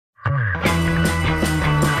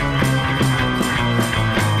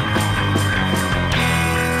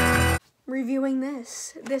Reviewing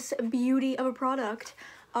this beauty of a product.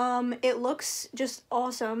 It looks just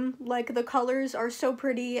awesome. Like, the colors are so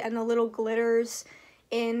pretty and the little glitters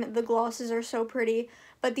in the glosses are so pretty.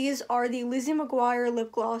 But these are the Lizzie McGuire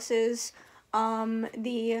lip glosses,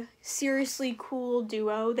 the Seriously Cool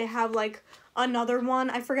Duo. They have like another one,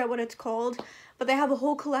 I forget what it's called, but they have a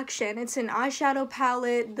whole collection. It's an eyeshadow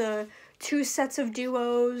palette, the 2 sets of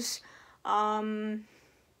duos,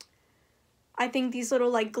 I think these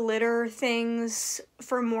little like glitter things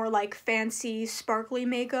for more like fancy sparkly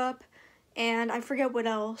makeup, and I forget what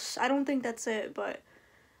else. I don't think that's it, but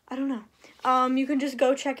I don't know. You can just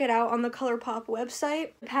go check it out on the ColourPop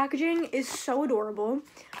website. The packaging is so adorable.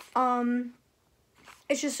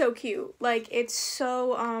 It's just so cute. Like, it's so,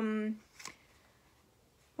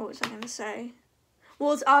 what was I gonna say?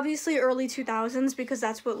 Well, it's obviously early 2000s because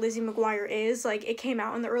that's what Lizzie McGuire is. Like, it came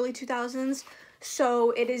out in the early 2000s. So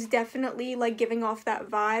it is definitely like giving off that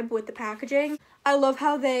vibe with the packaging. I love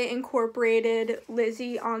how they incorporated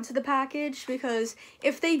Lizzie onto the package, because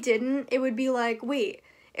if they didn't, it would be like, wait,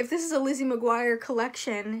 if this is a Lizzie McGuire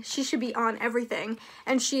collection, she should be on everything.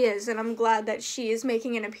 And she is, and I'm glad that she is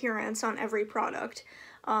making an appearance on every product,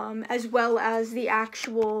 as well as the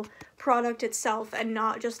actual product itself and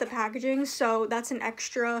not just the packaging. So that's an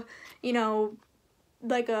extra, you know,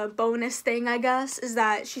 like a bonus thing, I guess, is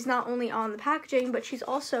that she's not only on the packaging, but she's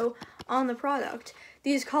also on the product.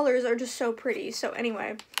 These colors are just so pretty. So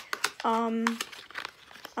anyway, I'm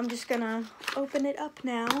just gonna open it up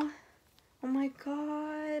now. Oh my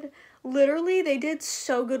god. Literally, they did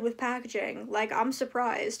so good with packaging. Like, I'm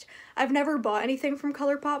surprised. I've never bought anything from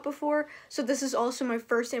ColourPop before, so this is also my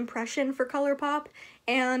first impression for ColourPop,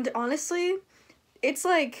 and honestly, it's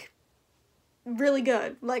like really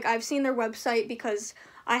good. Like, I've seen their website because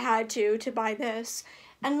I had to buy this,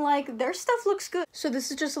 and like, their stuff looks good. So this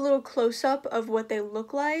is just a little close-up of what they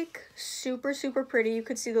look like. Super, super pretty. You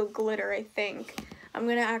could see the glitter, I think. I'm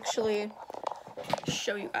gonna actually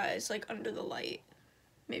show you guys, like, under the light.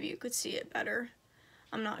 Maybe you could see it better.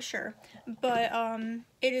 I'm not sure. But,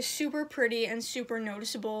 it is super pretty and super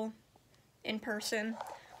noticeable in person.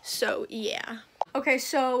 So, yeah. Okay,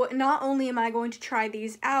 so not only am I going to try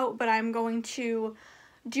these out, but I'm going to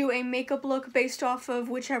do a makeup look based off of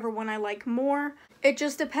whichever one I like more. It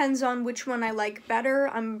just depends on which one I like better.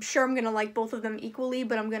 I'm sure I'm gonna like both of them equally,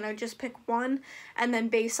 but I'm gonna just pick one and then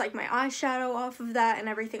base like my eyeshadow off of that and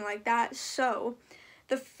everything like that. So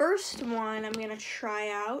the first one I'm gonna try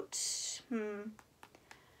out, I'm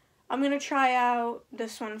gonna try out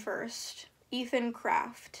this one first, Ethan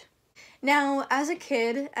Craft. Now, as a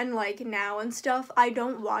kid, and like now and stuff, I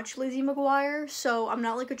don't watch Lizzie McGuire, so I'm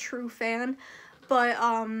not like a true fan, but,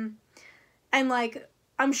 and like,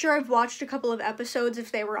 I'm sure I've watched a couple of episodes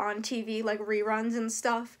if they were on TV, like reruns and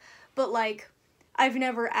stuff, but like, I've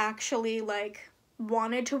never actually like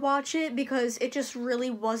wanted to watch it because it just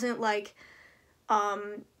really wasn't like,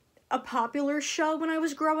 a popular show when I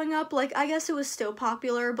was growing up. Like, I guess it was still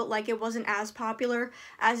popular, but like, it wasn't as popular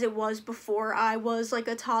as it was before I was like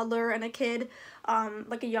a toddler and a kid,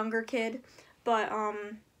 like a younger kid, but,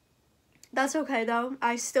 that's okay though.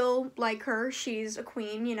 I still like her. She's a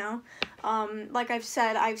queen, you know. Like I've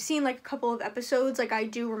said, I've seen like a couple of episodes, like I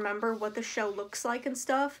do remember what the show looks like and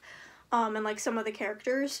stuff, and like some of the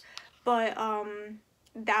characters, but,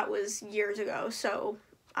 that was years ago, so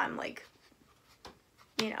I'm like,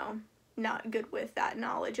 you know, not good with that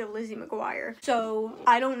knowledge of Lizzie McGuire. So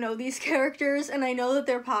I don't know these characters, and I know that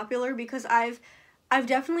they're popular because I've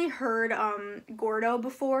definitely heard Gordo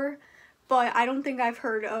before, but I don't think I've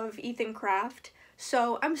heard of Ethan Craft.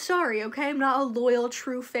 So I'm sorry, okay? I'm not a loyal,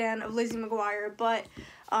 true fan of Lizzie McGuire, but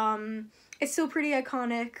it's still pretty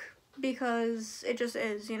iconic because it just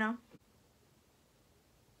is, you know?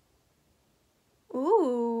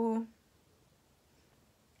 Ooh.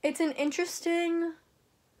 It's an interesting...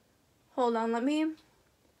 Hold on, let me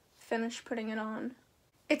finish putting it on.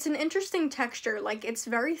 It's an interesting texture. Like, it's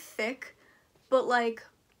very thick, but like,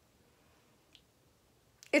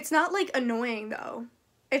 it's not like annoying though.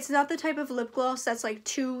 It's not the type of lip gloss that's like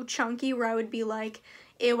too chunky where I would be like,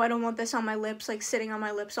 ew, I don't want this on my lips, like sitting on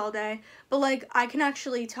my lips all day. But like, I can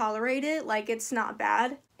actually tolerate it. Like, it's not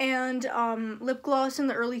bad. And lip gloss in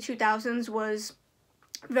the early 2000s was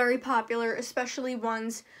very popular, especially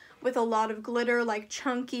ones with a lot of glitter, like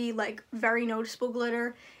chunky, like very noticeable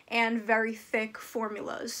glitter, and very thick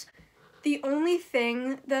formulas. The only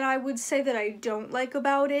thing that I would say that I don't like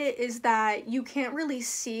about it is that you can't really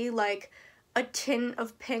see like a tint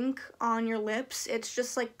of pink on your lips. It's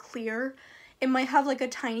just like clear, it might have like a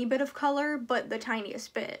tiny bit of color, but the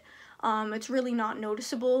tiniest bit. It's really not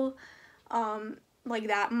noticeable like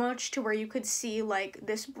that much to where you could see like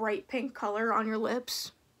this bright pink color on your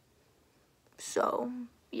lips. So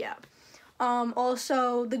yeah.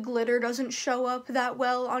 Also, the glitter doesn't show up that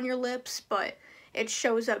well on your lips, but it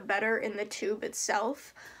shows up better in the tube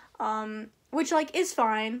itself, which, like, is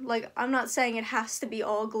fine. Like, I'm not saying it has to be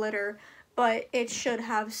all glitter, but it should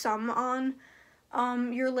have some on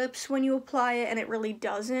your lips when you apply it, and it really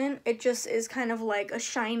doesn't. It just is kind of like a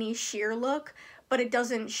shiny, sheer look, but it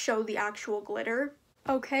doesn't show the actual glitter.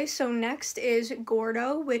 Okay, so next is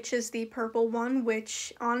Gordo, which is the purple one,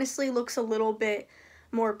 which honestly looks a little bit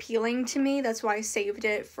more appealing to me. That's why I saved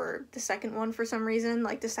it for the second one for some reason,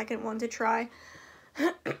 like the second one to try.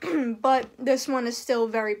 But this one is still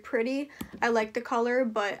very pretty. I like the color,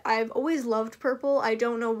 but I've always loved purple. I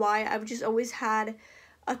don't know why. I've just always had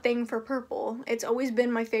a thing for purple. It's always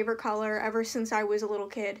been my favorite color ever since I was a little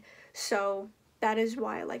kid. So that is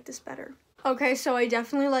why I like this better. Okay, so I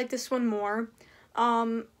definitely like this one more.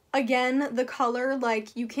 Again, the color,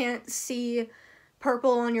 like, you can't see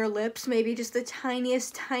purple on your lips, maybe just the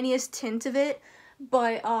tiniest tint of it,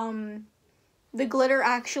 but the glitter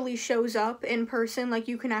actually shows up in person. Like,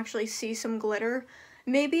 you can actually see some glitter.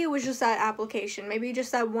 Maybe it was just that application, maybe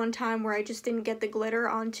just that one time where I just didn't get the glitter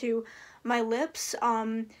onto my lips,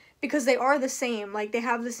 because they are the same, like, they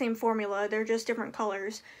have the same formula, they're just different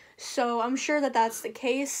colors. So I'm sure that that's the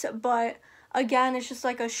case, but again, it's just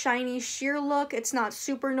like a shiny, sheer look. It's not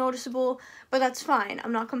super noticeable, but that's fine.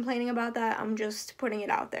 I'm not complaining about that. I'm just putting it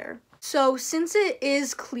out there. So since it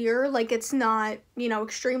is clear, like it's not, you know,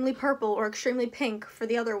 extremely purple or extremely pink for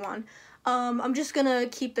the other one, I'm just gonna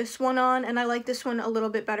keep this one on, and I like this one a little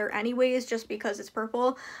bit better anyways, just because it's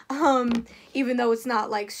purple. Even though it's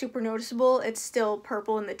not like super noticeable, it's still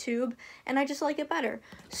purple in the tube, and I just like it better.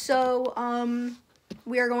 So,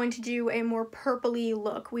 we are going to do a more purpley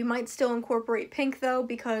look. We might still incorporate pink though,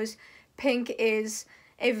 because pink is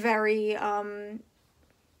a very, what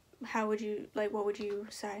would you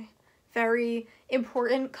say? Very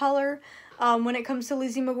important color when it comes to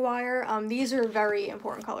Lizzie McGuire. These are very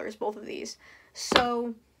important colors, both of these.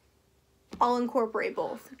 So I'll incorporate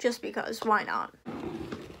both, just because, why not?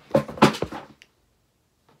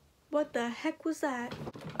 What the heck was that?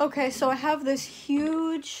 Okay, so I have this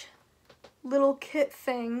huge little kit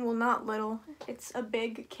thing, well, not little, it's a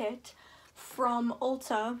big kit from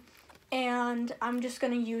Ulta, and I'm just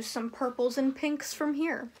gonna use some purples and pinks from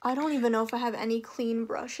here. I don't even know if I have any clean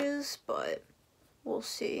brushes, but we'll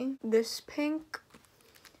see. This pink,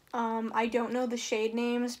 I don't know the shade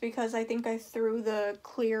names because I think I threw the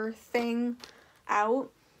clear thing out,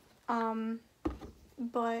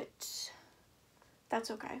 but that's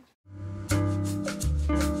okay.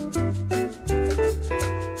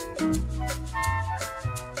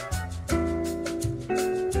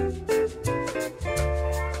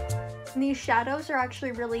 These shadows are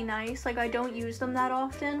actually really nice. Like, I don't use them that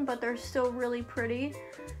often, but they're still really pretty,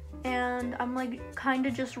 and I'm like kind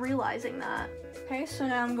of just realizing that. Okay, so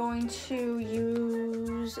now I'm going to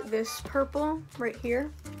use this purple right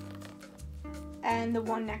here and the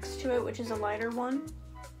one next to it, which is a lighter one.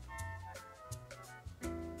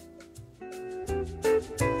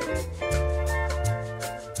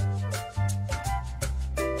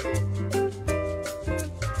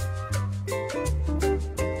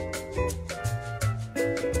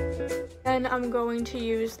 And I'm going to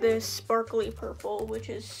use this sparkly purple, which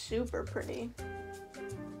is super pretty.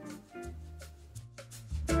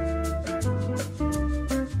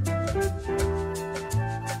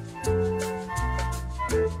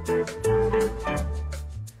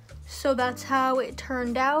 So that's how it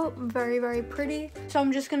turned out. Very, very pretty. So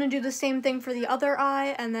I'm just gonna do the same thing for the other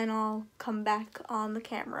eye, and then I'll come back on the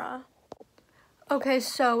camera. Okay,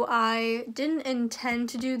 so I didn't intend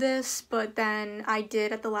to do this, but then I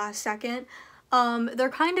did at the last second. They're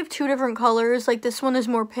kind of two different colors. Like, this one is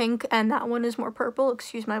more pink and that one is more purple.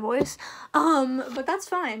 Excuse my voice. But that's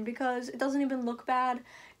fine because it doesn't even look bad.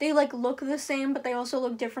 They like look the same, but they also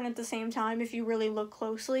look different at the same time if you really look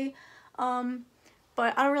closely. But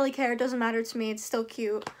I don't really care. It doesn't matter to me. It's still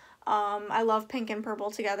cute. I love pink and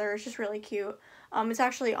purple together. It's just really cute. It's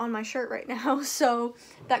actually on my shirt right now, so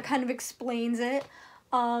that kind of explains it.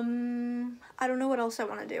 I don't know what else I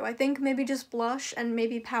want to do. I think maybe just blush and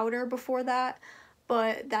maybe powder before that,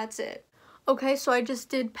 but that's it. Okay, so I just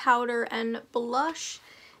did powder and blush,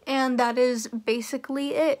 and that is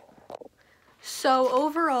basically it. So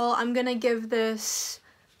overall, I'm gonna give this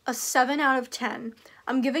a 7 out of 10.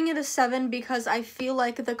 I'm giving it a 7 because I feel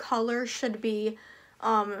like the color should be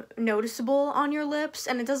noticeable on your lips,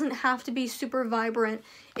 and it doesn't have to be super vibrant.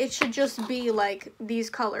 It should just be like these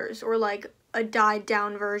colors, or like a dyed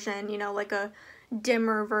down version, you know, like a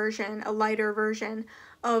dimmer version, a lighter version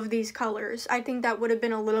of these colors. I think that would have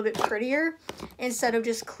been a little bit prettier instead of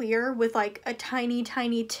just clear with like a tiny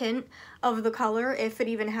tint of the color, if it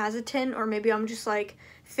even has a tint, or maybe I'm just like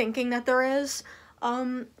thinking that there is,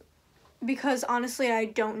 because honestly I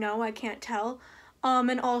don't know, I can't tell.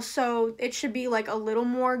 And also it should be like a little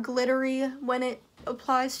more glittery when it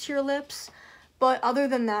applies to your lips, but other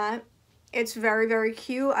than that, it's very, very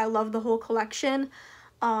cute. I love the whole collection.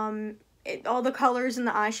 All the colors in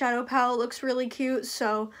the eyeshadow palette looks really cute,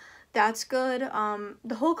 so that's good.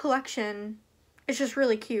 The whole collection is just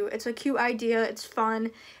really cute. It's a cute idea, it's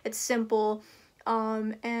fun, it's simple,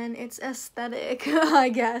 and it's aesthetic, I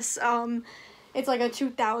guess. It's like a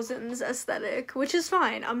 2000s aesthetic, which is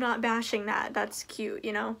fine. I'm not bashing that. That's cute,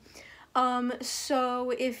 you know?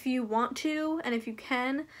 So if you want to, and if you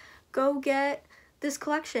can, go get this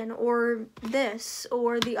collection, or this,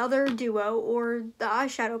 or the other duo, or the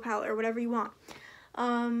eyeshadow palette, or whatever you want.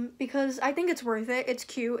 Because I think it's worth it. It's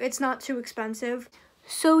cute. It's not too expensive.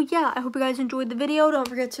 So yeah, I hope you guys enjoyed the video. Don't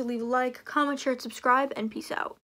forget to leave a like, comment, share, subscribe, and peace out.